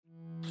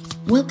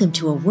Welcome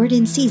to A Word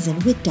in Season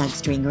with Doug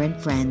Stringer and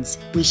friends.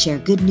 We share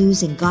good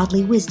news and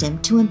godly wisdom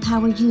to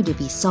empower you to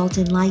be salt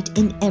and light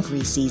in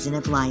every season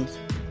of life.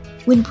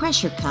 When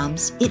pressure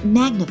comes, it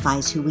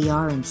magnifies who we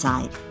are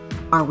inside.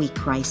 Are we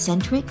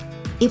Christ-centric?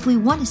 If we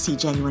want to see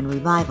genuine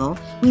revival,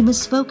 we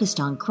must focus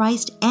on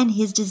Christ and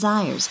His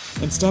desires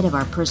instead of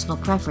our personal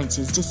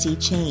preferences to see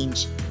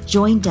change.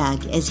 Join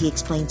Doug as he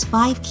explains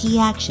 5 key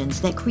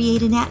actions that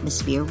create an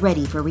atmosphere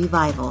ready for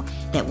revival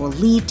that will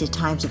lead to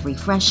times of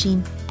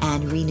refreshing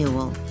and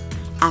renewal.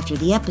 After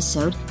the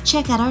episode,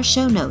 check out our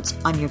show notes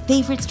on your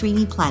favorite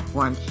streaming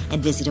platform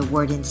and visit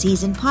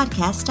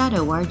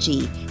awordinseasonpodcast.org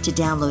to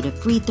download a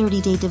free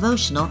 30-day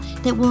devotional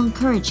that will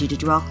encourage you to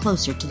draw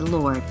closer to the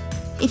Lord.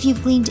 If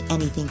you've gleaned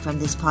anything from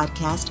this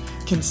podcast,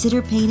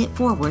 consider paying it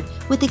forward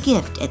with a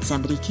gift at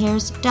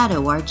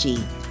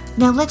somebodycares.org.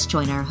 Now let's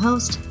join our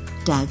host,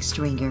 Doug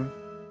Stringer.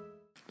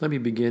 Let me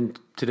begin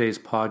today's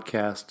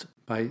podcast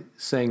by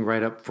saying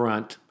right up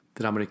front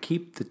that I'm going to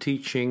keep the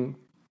teaching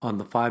on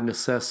the 5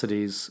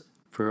 necessities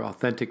for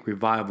authentic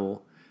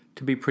revival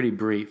to be pretty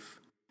brief,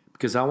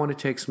 because I want to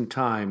take some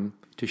time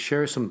to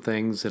share some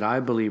things that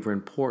I believe are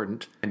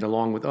important, and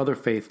along with other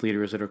faith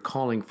leaders that are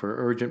calling for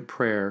urgent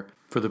prayer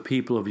for the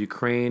people of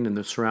Ukraine and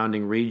the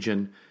surrounding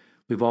region.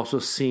 We've also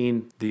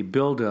seen the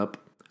buildup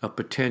of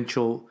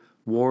potential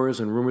wars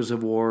and rumors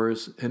of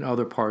wars in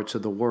other parts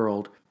of the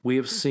world. We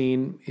have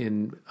seen,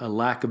 in a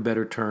lack of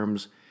better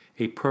terms,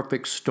 a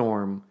perfect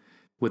storm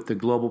with the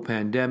global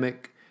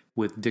pandemic,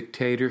 with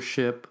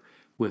dictatorship,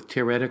 with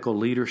tyrannical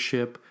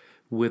leadership,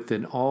 with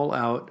an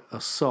all-out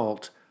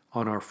assault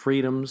on our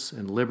freedoms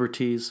and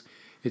liberties.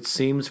 It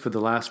seems for the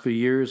last few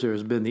years there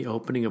has been the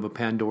opening of a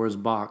Pandora's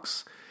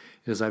box,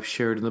 as I've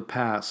shared in the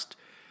past,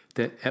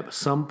 that at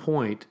some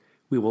point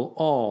we will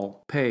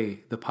all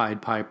pay the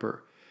Pied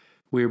Piper.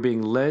 We are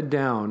being led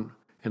down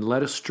and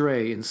led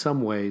astray in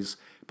some ways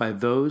by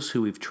those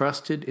who we've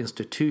trusted,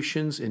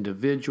 institutions,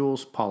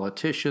 individuals,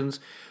 politicians.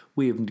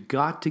 We have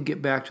got to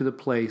get back to the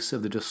place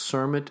of the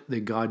discernment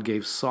that God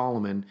gave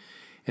Solomon,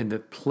 and the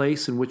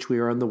place in which we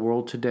are in the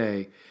world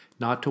today,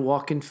 not to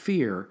walk in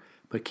fear,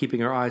 but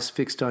keeping our eyes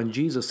fixed on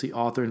Jesus, the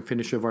author and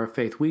finisher of our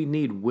faith. We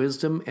need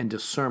wisdom and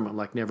discernment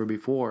like never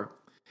before.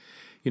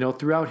 You know,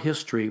 throughout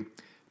history,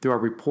 there are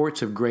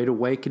reports of great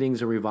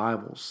awakenings and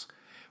revivals.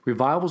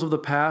 Revivals of the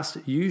past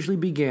usually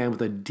began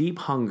with a deep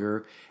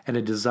hunger and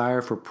a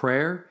desire for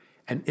prayer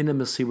and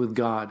intimacy with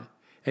God.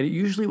 And it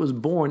usually was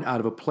born out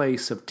of a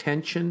place of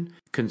tension,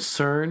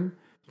 concern,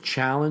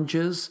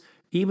 challenges,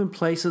 even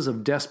places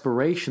of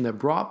desperation that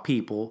brought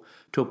people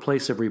to a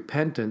place of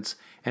repentance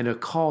and a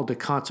call to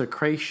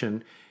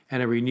consecration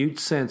and a renewed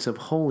sense of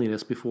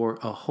holiness before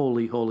a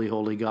holy, holy,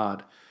 holy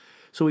God.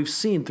 So we've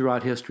seen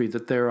throughout history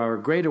that there are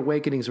great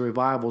awakenings and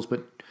revivals,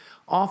 but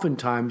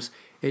oftentimes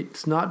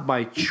it's not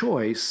by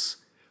choice,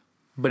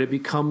 but it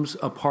becomes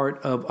a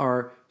part of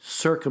our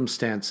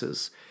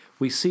circumstances.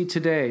 We see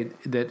today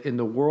that in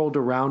the world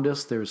around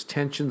us, there's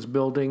tensions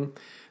building,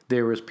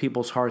 there is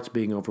people's hearts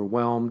being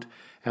overwhelmed,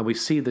 and we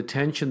see the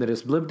tension that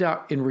is lived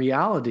out in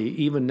reality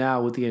even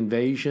now with the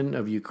invasion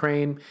of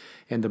Ukraine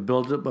and the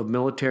buildup of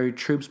military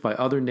troops by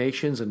other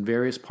nations in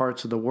various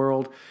parts of the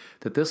world,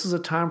 that this is a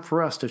time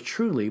for us to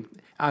truly,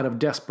 out of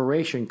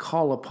desperation,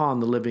 call upon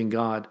the living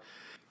God.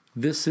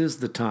 This is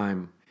the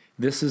time.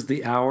 This is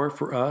the hour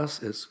for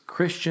us as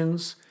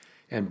Christians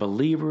and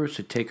believers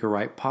to take a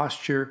right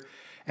posture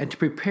and to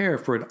prepare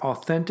for an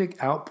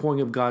authentic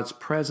outpouring of God's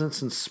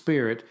presence and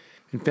Spirit.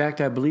 In fact,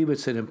 I believe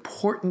it's an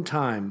important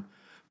time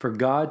for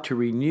God to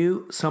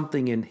renew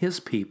something in His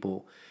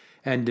people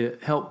and to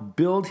help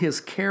build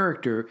His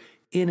character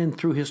in and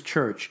through His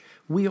church.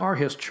 We are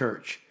His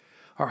church.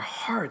 Our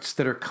hearts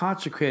that are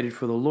consecrated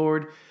for the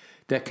Lord,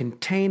 that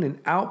contain an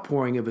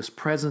outpouring of His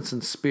presence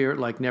and Spirit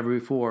like never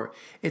before.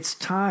 It's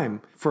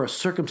time for a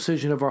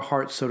circumcision of our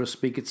hearts, so to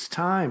speak. It's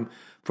time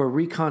for a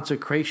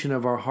reconsecration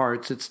of our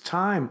hearts. It's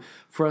time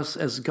for us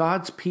as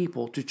God's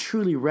people to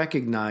truly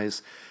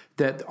recognize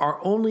that our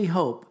only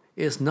hope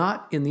is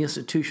not in the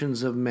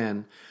institutions of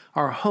men.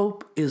 Our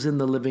hope is in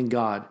the living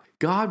God.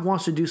 God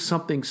wants to do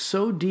something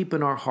so deep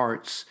in our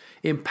hearts,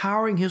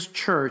 empowering His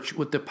church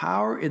with the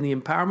power and the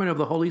empowerment of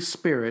the Holy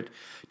Spirit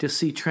to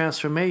see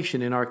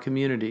transformation in our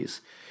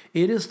communities.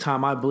 It is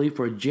time, I believe,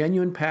 for a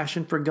genuine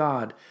passion for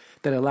God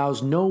that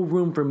allows no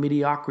room for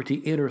mediocrity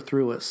in or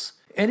through us.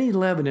 Any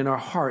leaven in our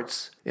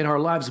hearts, in our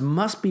lives,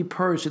 must be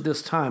purged at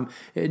this time,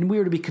 and we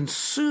are to be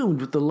consumed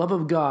with the love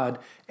of God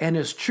and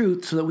His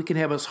truth so that we can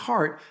have His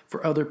heart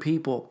for other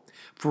people.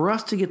 For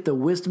us to get the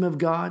wisdom of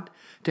God,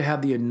 to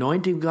have the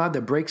anointing of God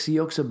that breaks the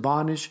yokes of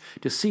bondage,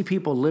 to see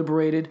people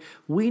liberated,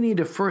 we need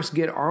to first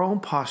get our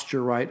own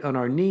posture right on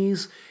our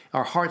knees,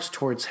 our hearts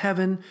towards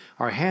heaven,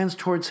 our hands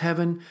towards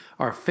heaven,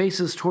 our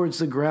faces towards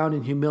the ground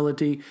in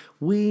humility.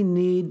 We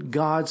need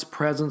God's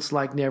presence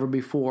like never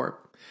before.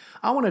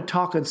 I want to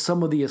talk on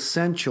some of the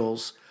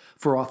essentials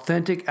for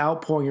authentic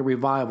outpouring and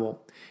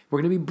revival. We're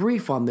going to be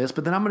brief on this,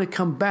 but then I'm going to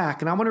come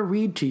back and I want to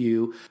read to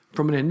you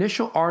from an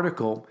initial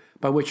article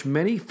by which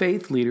many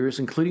faith leaders,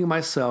 including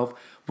myself,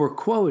 were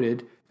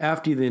quoted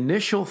after the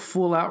initial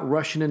full-out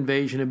Russian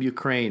invasion of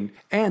Ukraine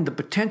and the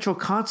potential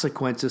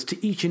consequences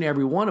to each and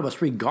every one of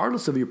us,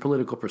 regardless of your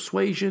political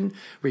persuasion,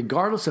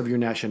 regardless of your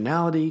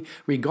nationality,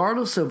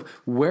 regardless of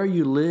where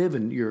you live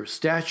and your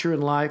stature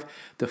in life.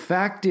 The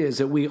fact is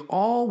that we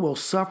all will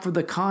suffer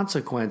the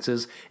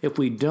consequences if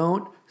we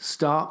don't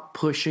stop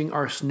pushing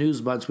our snooze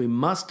buttons. We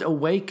must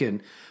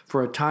awaken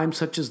for a time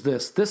such as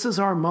this. This is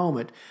our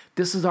moment.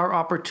 This is our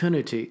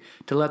opportunity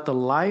to let the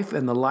life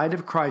and the light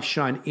of Christ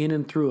shine in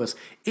and through us.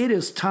 It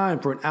is time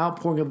for an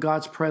outpouring of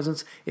God's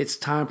presence. It's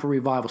time for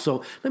revival.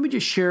 So let me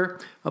just share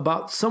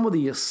about some of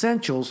the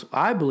essentials,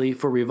 I believe,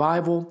 for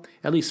revival,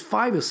 at least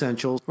 5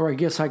 essentials, or I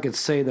guess I could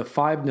say the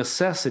 5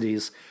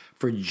 necessities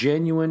for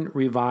genuine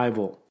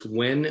revival.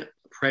 When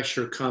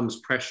pressure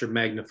comes, pressure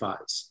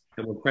magnifies.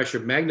 And when pressure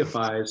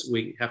magnifies,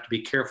 we have to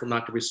be careful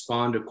not to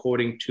respond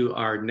according to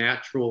our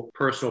natural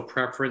personal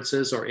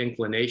preferences or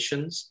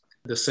inclinations.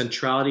 The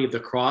centrality of the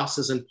cross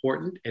is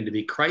important, and to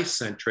be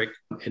Christ-centric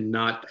and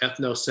not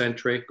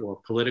ethnocentric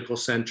or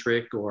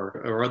political-centric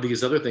or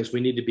these other things.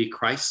 We need to be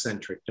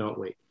Christ-centric, don't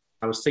we?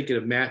 I was thinking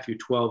of Matthew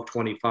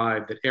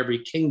 12:25, that every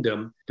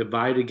kingdom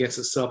divided against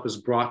itself is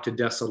brought to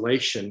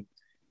desolation,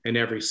 and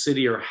every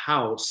city or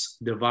house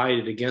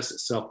divided against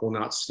itself will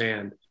not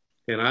stand.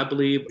 And I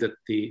believe that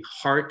the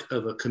heart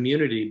of a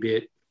community, be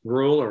it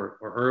rural or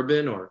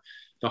urban, or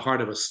the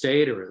heart of a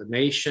state or a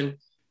nation,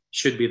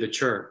 should be the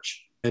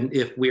church. And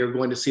if we are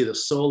going to see the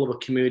soul of a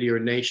community or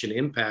nation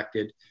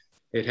impacted,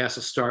 it has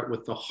to start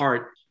with the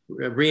heart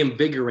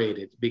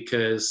reinvigorated,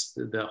 because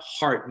the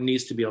heart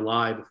needs to be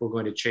alive if we're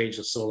going to change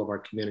the soul of our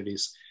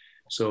communities.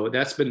 So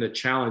that's been the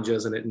challenge,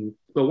 isn't it?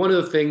 But one of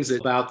the things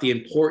about the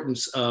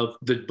importance of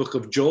the book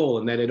of Joel,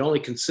 and that it only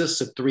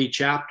consists of 3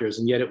 chapters,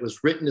 and yet it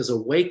was written as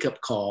a wake-up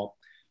call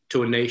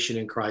to a nation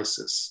in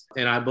crisis.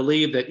 And I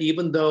believe that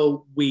even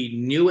though we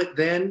knew it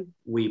then,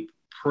 we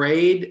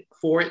prayed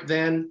for it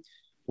then,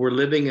 we're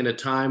living in a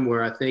time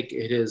where I think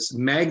it is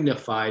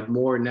magnified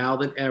more now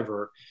than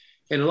ever.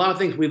 And a lot of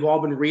things we've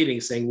all been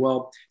reading saying,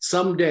 well,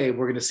 someday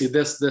we're going to see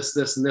this, this,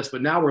 this, and this.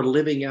 But now we're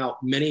living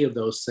out many of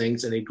those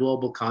things in a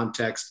global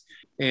context.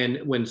 And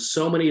when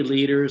so many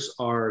leaders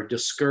are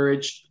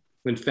discouraged,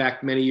 in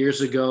fact, many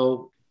years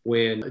ago,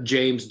 when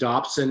James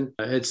Dobson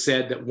had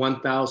said that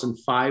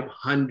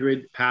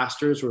 1,500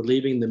 pastors were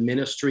leaving the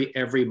ministry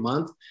every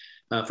month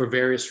for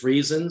various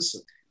reasons.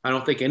 I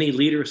don't think any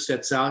leader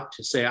sets out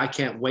to say, I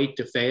can't wait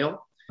to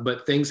fail.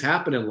 But things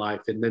happen in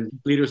life, and then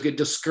leaders get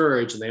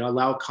discouraged and they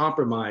allow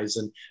compromise.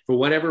 And for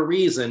whatever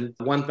reason,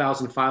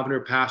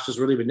 1,500 pastors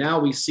were leaving. Now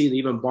we see that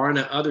even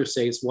Barna, others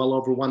say it's well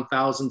over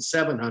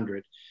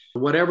 1,700.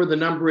 Whatever the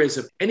number is,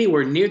 if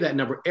anywhere near that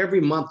number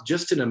every month,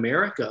 just in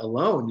America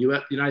alone,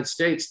 United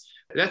States,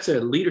 that's a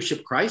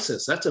leadership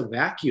crisis. That's a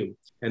vacuum.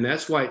 And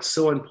that's why it's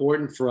so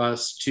important for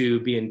us to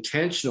be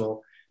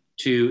intentional,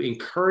 to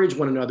encourage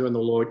one another in the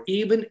Lord.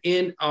 Even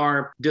in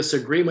our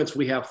disagreements,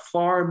 we have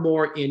far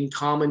more in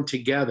common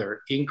together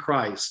in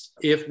Christ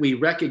if we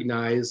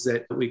recognize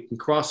that we can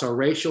cross our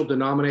racial,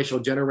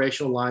 denominational,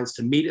 generational lines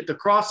to meet at the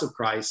cross of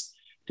Christ,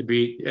 to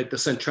be at the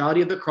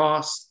centrality of the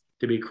cross,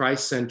 to be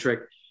Christ-centric,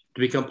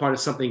 to become part of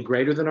something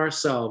greater than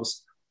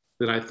ourselves.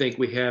 Then I think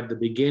we have the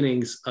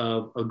beginnings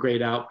of a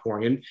great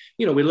outpouring. And,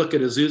 we look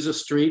at Azusa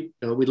Street,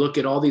 we look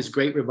at all these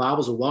great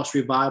revivals, the Welsh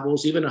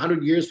revivals, even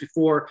 100 years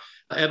before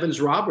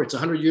Evans Roberts,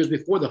 100 years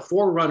before. The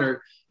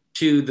forerunner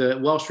to the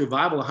Welsh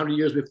revival 100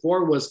 years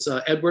before was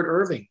Edward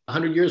Irving,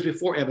 100 years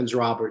before Evans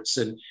Roberts.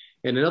 And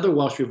another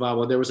Welsh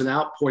revival, there was an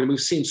outpouring.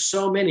 We've seen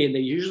so many, and they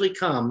usually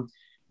come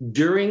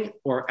during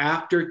or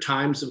after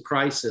times of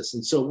crisis.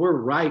 And so we're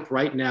ripe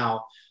right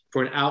now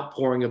for an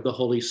outpouring of the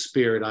Holy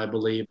Spirit, I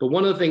believe. But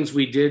one of the things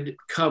we did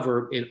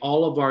cover in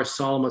all of our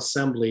solemn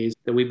assemblies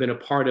that we've been a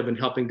part of and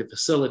helping to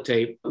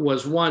facilitate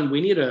was, one,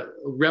 we need a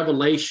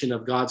revelation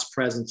of God's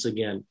presence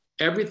again.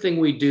 Everything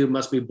we do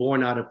must be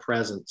born out of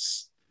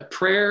presence.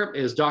 Prayer,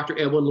 as Dr.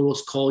 Edwin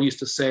Lewis Cole used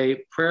to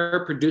say,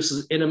 prayer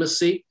produces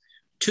intimacy.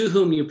 To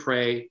whom you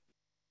pray,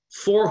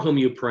 for whom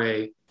you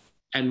pray,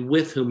 and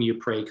with whom you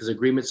pray, because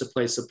agreement's a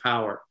place of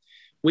power.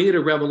 We need a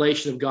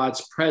revelation of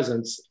God's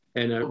presence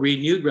and a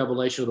renewed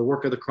revelation of the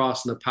work of the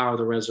cross and the power of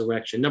the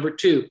resurrection. Number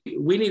 2,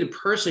 we need to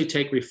personally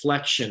take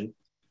reflection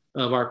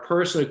of our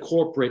personal and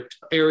corporate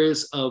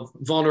areas of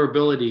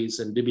vulnerabilities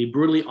and to be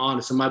brutally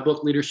honest. In my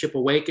book, Leadership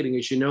Awakening,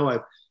 as you know,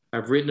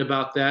 I've written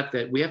about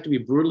that we have to be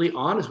brutally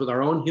honest with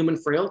our own human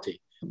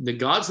frailty. That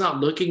God's not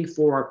looking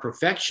for our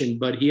perfection,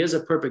 but he is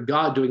a perfect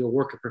God doing a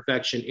work of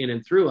perfection in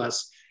and through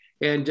us.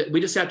 And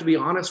we just have to be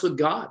honest with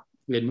God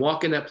and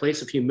walk in that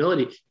place of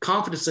humility,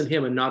 confidence in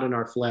him and not in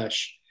our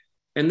flesh.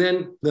 And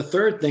then the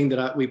third thing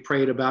that we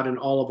prayed about in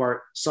all of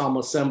our solemn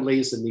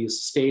assemblies and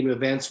these stadium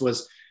events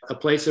was a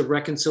place of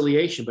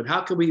reconciliation. But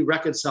how can we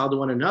reconcile to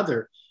one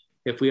another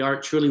if we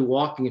aren't truly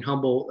walking in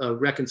humble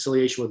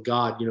reconciliation with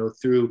God?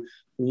 Through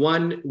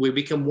one, we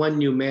become one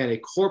new man, a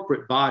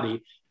corporate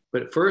body.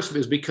 But first, it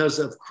was because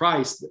of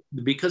Christ,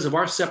 because of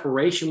our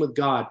separation with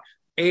God.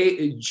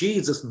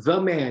 Jesus,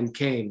 the man,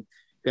 came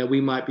that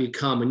we might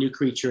become a new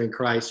creature in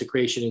Christ, a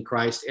creation in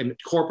Christ, and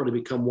corporately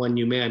become one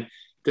new man.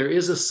 there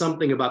is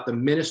something about the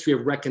ministry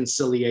of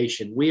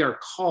reconciliation. We are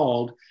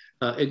called,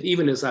 and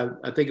even as I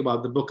think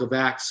about the book of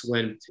Acts,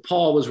 when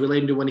Paul was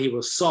relating to when he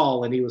was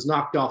Saul and he was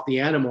knocked off the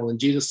animal, and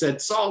Jesus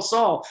said, Saul,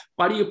 Saul,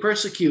 why do you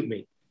persecute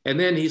me? And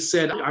then he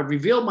said, I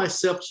revealed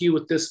myself to you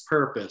with this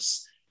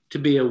purpose, to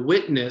be a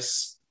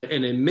witness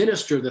and a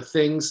minister of the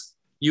things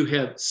you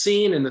have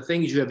seen and the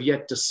things you have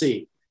yet to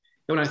see.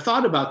 And when I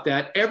thought about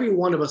that, every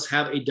one of us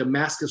have a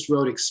Damascus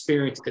Road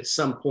experience at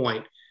some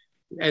point.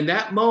 And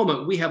that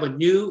moment, we have a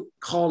new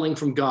calling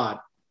from God.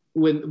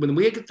 When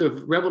we get the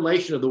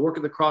revelation of the work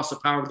of the cross, the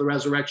power of the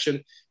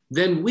resurrection,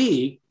 then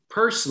we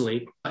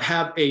personally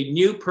have a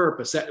new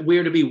purpose, that we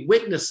are to be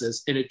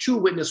witnesses, and a true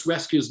witness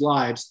rescues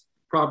lives,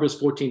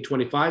 Proverbs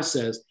 14:25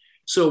 says.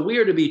 So we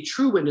are to be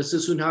true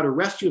witnesses who know how to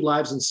rescue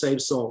lives and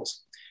save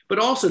souls, but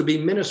also to be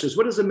ministers.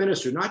 What is a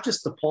minister? Not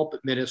just the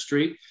pulpit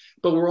ministry,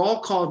 but we're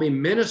all called to be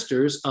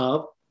ministers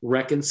of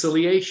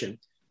reconciliation.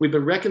 We've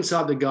been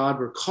reconciled to God.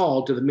 We're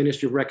called to the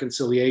ministry of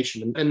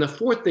reconciliation. And the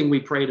fourth thing we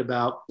prayed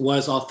about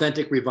was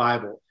authentic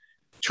revival.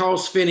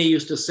 Charles Finney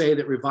used to say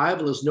that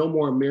revival is no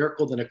more a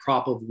miracle than a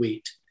crop of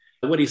wheat.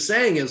 What he's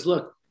saying is,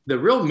 look, the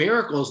real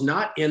miracle is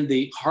not in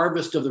the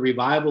harvest of the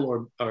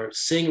revival or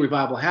seeing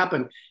revival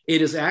happen.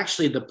 It is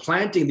actually the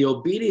planting, the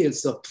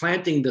obedience of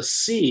planting the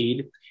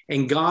seed,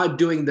 and God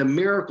doing the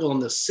miracle in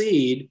the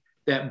seed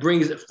that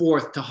brings it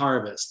forth to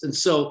harvest. And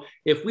so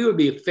if we would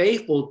be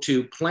faithful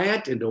to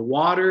plant and to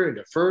water and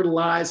to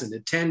fertilize and to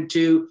tend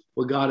to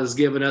what God has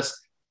given us,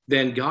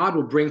 then God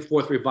will bring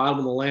forth revival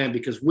in the land,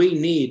 because we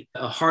need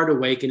a heart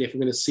awakening if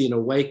we're going to see an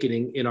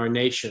awakening in our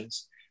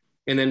nations.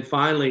 And then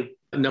finally,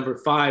 number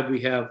 5,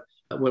 we have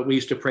what we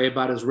used to pray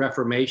about as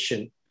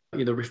reformation.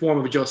 The reform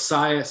of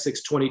Josiah,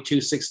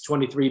 622,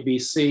 623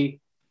 BC,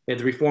 and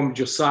the reform of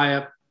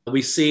Josiah,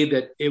 we see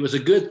that it was a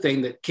good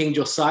thing that King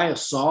Josiah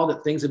saw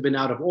that things had been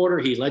out of order.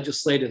 He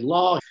legislated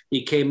law.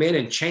 He came in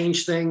and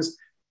changed things.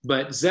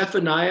 But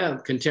Zephaniah,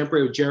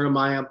 contemporary of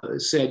Jeremiah,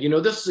 said,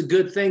 this is a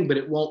good thing, but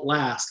it won't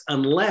last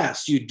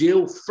unless you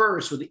deal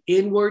first with the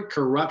inward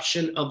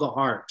corruption of the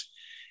heart.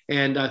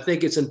 And I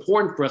think it's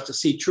important for us to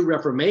see true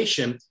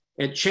reformation.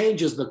 It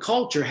changes the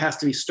culture, has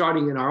to be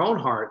starting in our own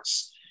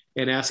hearts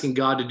and asking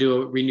God to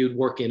do a renewed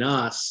work in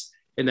us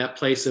in that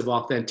place of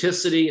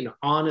authenticity and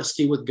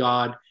honesty with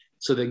God,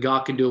 so that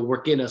God can do a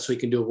work in us, so he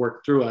can do a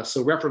work through us.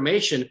 So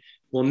reformation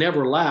will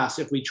never last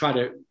if we try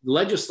to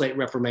legislate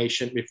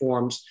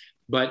reforms,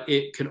 but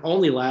it can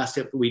only last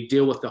if we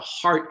deal with the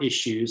heart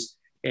issues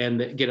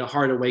and get a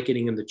heart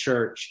awakening in the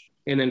church.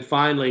 And then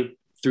finally,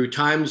 through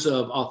times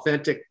of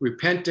authentic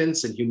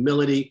repentance and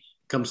humility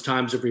comes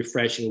times of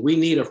refreshing. We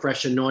need a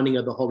fresh anointing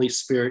of the Holy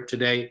Spirit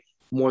today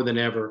more than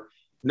ever.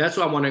 And that's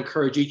why I want to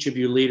encourage each of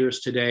you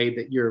leaders today,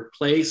 that your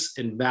place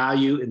and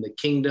value in the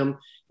kingdom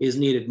is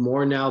needed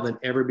more now than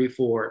ever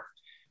before.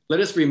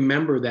 Let us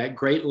remember that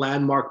great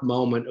landmark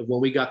moment of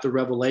when we got the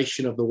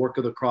revelation of the work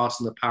of the cross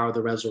and the power of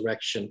the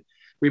resurrection.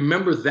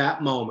 Remember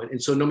that moment.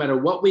 And so no matter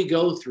what we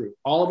go through,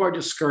 all of our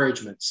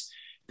discouragements,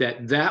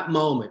 that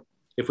moment,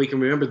 if we can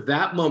remember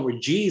that moment where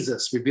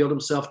Jesus revealed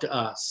himself to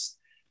us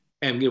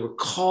and we were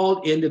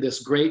called into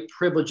this great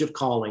privilege of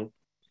calling,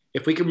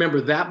 if we can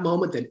remember that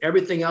moment, then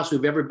everything else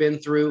we've ever been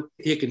through,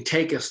 he can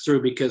take us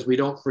through, because we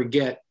don't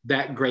forget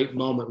that great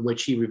moment in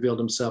which he revealed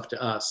himself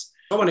to us.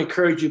 I want to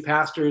encourage you,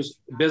 pastors,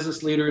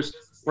 business leaders,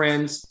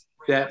 friends,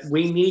 that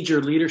we need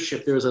your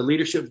leadership. There's a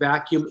leadership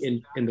vacuum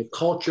in the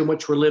culture in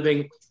which we're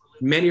living.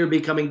 Many are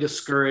becoming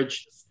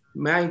discouraged.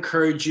 May I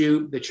encourage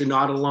you that you're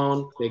not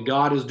alone, that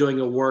God is doing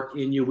a work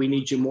in you. We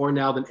need you more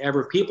now than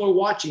ever. People are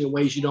watching in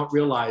ways you don't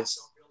realize.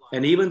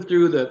 And even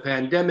through the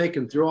pandemic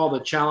and through all the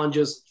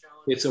challenges,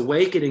 it's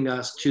awakening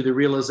us to the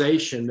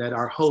realization that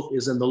our hope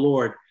is in the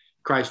Lord,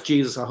 Christ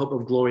Jesus, our hope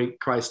of glory,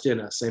 Christ in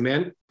us.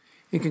 Amen.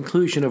 In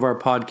conclusion of our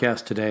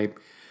podcast today,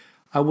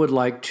 I would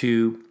like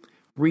to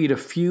read a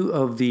few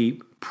of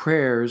the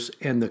prayers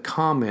and the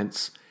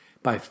comments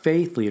by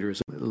faith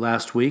leaders.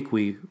 Last week,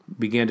 we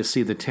began to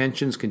see the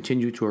tensions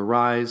continue to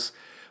arise.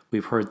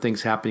 We've heard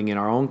things happening in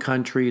our own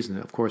countries, and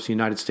of course, the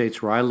United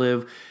States where I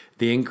live,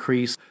 the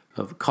increase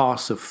of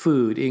costs of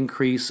food,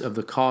 increase of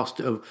the cost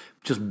of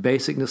just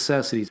basic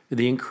necessities,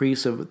 the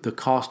increase of the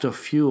cost of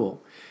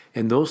fuel.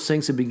 And those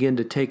things have begun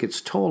to take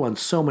its toll on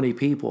so many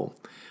people.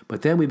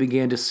 But then we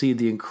began to see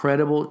the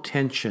incredible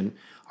tension,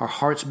 our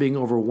hearts being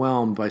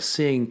overwhelmed by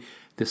seeing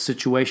the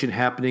situation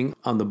happening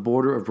on the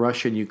border of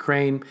Russia and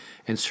Ukraine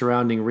and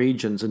surrounding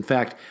regions. In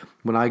fact,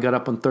 when I got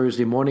up on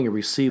Thursday morning and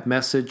received a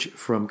message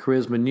from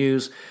Charisma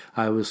News,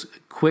 I was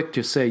quick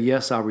to say,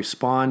 yes, I'll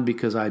respond,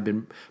 because I'd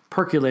been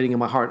percolating in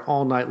my heart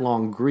all night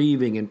long,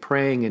 grieving and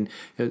praying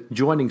and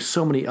joining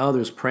so many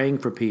others praying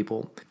for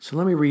people. So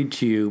let me read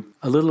to you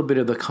a little bit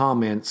of the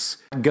comments.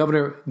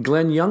 Governor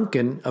Glenn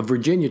Youngkin of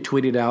Virginia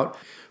tweeted out,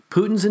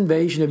 Putin's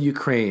invasion of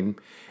Ukraine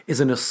is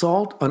an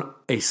assault on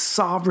a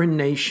sovereign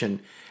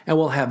nation and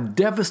will have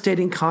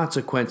devastating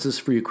consequences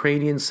for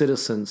Ukrainian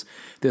citizens.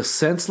 This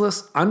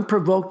senseless,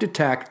 unprovoked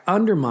attack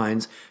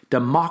undermines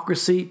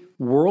democracy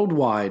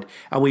worldwide,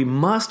 and we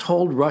must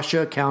hold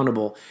Russia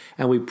accountable,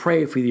 and we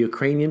pray for the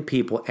Ukrainian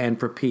people and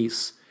for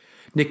peace.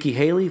 Nikki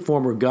Haley,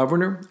 former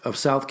governor of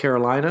South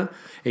Carolina,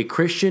 a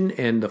Christian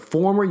and the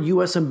former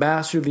U.S.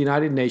 ambassador of the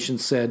United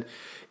Nations, said,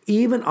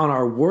 "Even on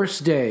our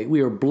worst day, we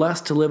are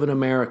blessed to live in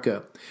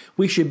America.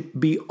 We should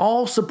be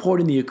all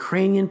supporting the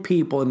Ukrainian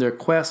people in their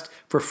quest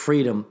for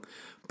freedom.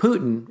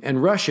 Putin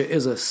and Russia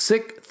is a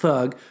sick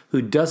thug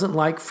who doesn't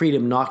like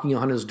freedom knocking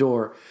on his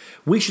door.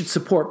 We should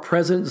support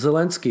President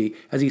Zelensky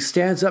as he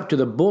stands up to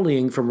the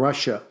bullying from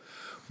Russia.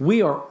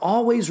 We are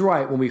always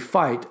right when we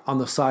fight on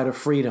the side of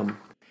freedom."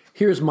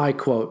 Here's my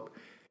quote.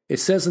 It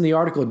says in the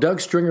article, Doug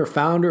Stringer,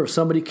 founder of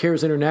Somebody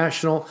Cares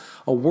International,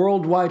 a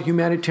worldwide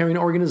humanitarian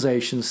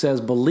organization,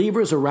 says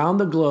believers around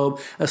the globe,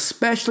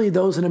 especially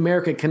those in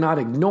America, cannot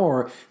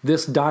ignore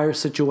this dire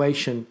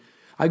situation.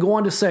 I go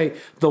on to say,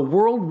 the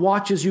world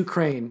watches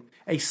Ukraine,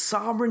 a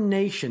sovereign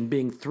nation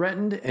being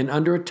threatened and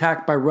under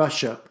attack by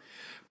Russia.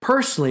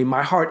 Personally,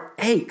 my heart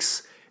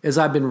aches as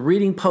I've been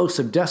reading posts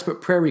of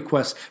desperate prayer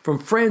requests from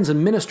friends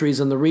and ministries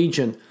in the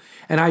region,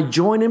 and I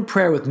join in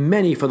prayer with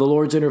many for the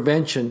Lord's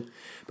intervention.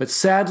 But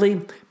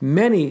sadly,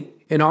 many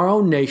in our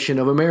own nation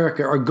of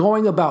America are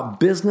going about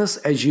business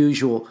as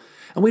usual,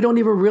 and we don't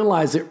even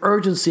realize the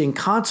urgency and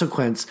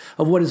consequence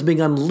of what is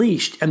being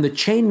unleashed and the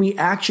chain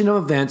reaction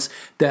of events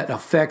that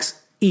affects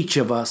each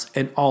of us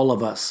and all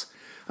of us.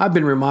 I've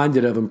been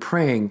reminded of and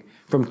praying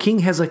from King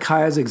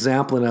Hezekiah's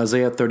example in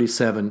Isaiah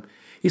 37.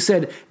 He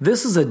said,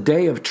 "This is a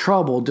day of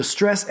trouble,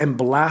 distress, and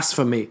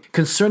blasphemy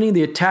concerning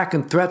the attack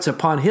and threats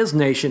upon his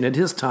nation at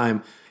his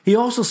time." He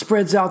also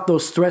spreads out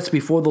those threats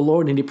before the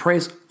Lord, and he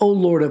prays, "O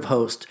Lord of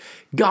hosts,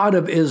 God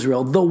of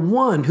Israel, the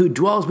one who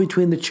dwells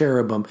between the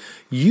cherubim.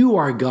 You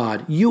are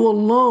God. You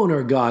alone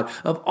are God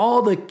of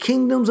all the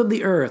kingdoms of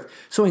the earth.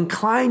 So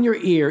incline your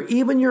ear,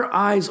 even your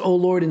eyes, O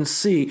Lord, and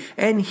see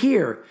and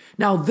hear.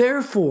 Now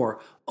therefore,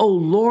 O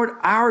Lord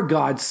our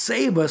God,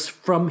 save us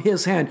from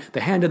his hand,"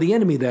 the hand of the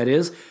enemy, that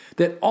is,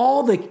 "that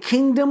all the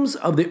kingdoms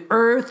of the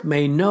earth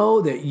may know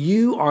that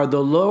you are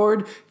the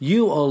Lord,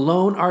 you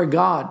alone are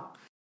God."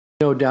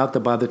 No doubt that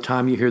by the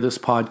time you hear this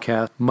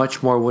podcast,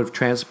 much more would have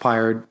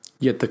transpired.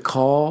 Yet the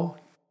call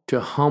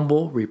to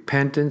humble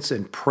repentance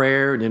and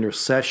prayer and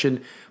intercession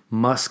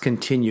must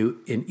continue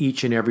in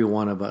each and every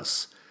one of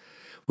us.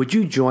 Would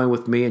you join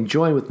with me and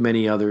join with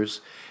many others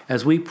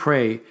as we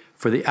pray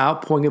for the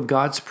outpouring of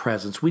God's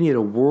presence? We need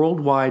a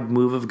worldwide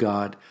move of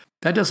God.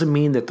 That doesn't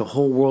mean that the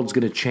whole world's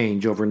going to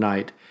change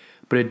overnight,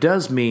 but it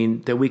does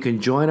mean that we can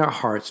join our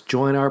hearts,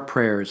 join our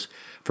prayers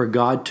for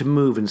God to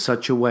move in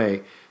such a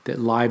way that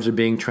lives are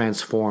being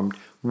transformed.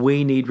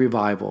 We need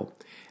revival.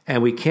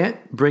 And we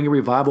can't bring a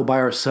revival by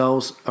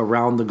ourselves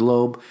around the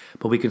globe,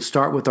 but we can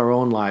start with our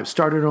own lives,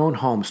 start in our own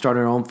homes, start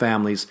in our own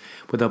families,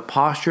 with a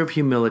posture of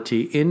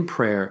humility in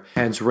prayer,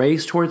 hands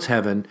raised towards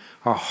heaven,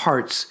 our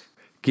hearts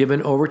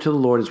given over to the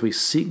Lord as we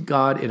seek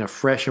God in a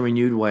fresh and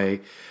renewed way,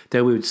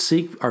 that we would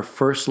seek our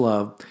first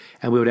love,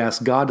 and we would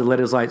ask God to let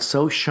his light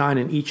so shine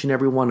in each and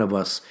every one of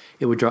us,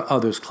 it would draw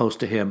others close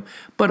to him.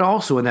 But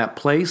also in that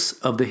place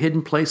of the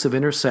hidden place of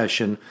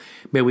intercession,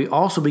 may we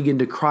also begin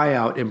to cry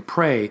out and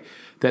pray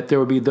that there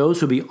would be those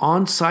who be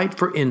on site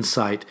for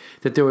insight,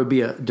 that there would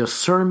be a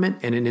discernment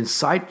and an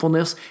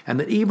insightfulness, and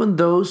that even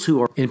those who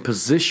are in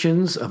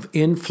positions of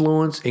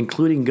influence,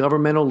 including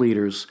governmental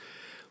leaders,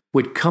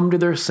 would come to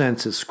their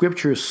senses.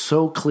 Scripture is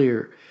so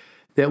clear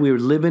that we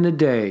would live in a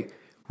day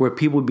where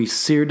people would be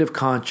seared of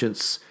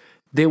conscience.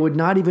 They would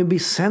not even be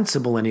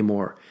sensible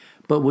anymore.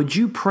 But would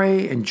you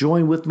pray and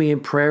join with me in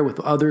prayer with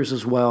others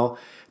as well,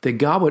 that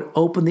God would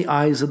open the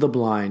eyes of the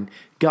blind,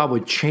 God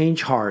would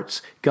change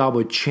hearts, God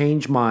would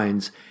change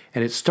minds,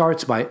 and it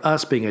starts by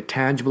us being a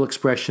tangible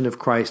expression of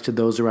Christ to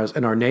those around us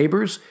and our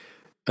neighbors,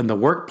 in the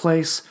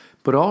workplace,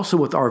 but also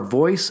with our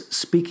voice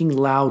speaking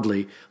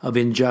loudly of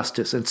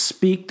injustice, and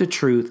speak the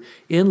truth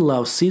in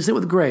love, season it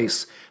with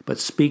grace, but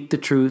speak the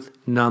truth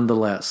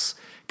nonetheless.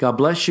 God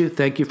bless you.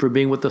 Thank you for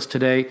being with us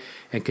today,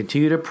 and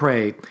continue to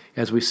pray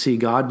as we see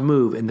God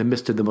move in the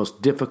midst of the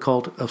most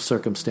difficult of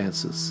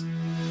circumstances.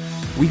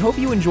 We hope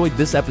you enjoyed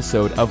this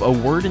episode of A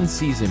Word in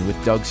Season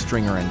with Doug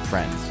Stringer and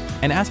friends,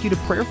 and ask you to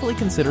prayerfully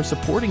consider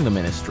supporting the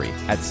ministry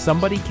at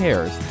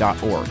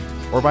somebodycares.org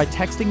or by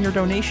texting your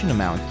donation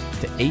amount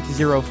to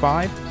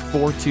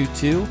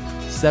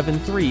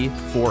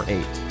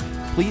 805-422-7348.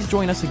 Please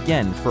join us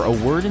again for A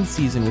Word in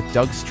Season with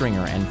Doug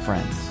Stringer and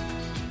friends.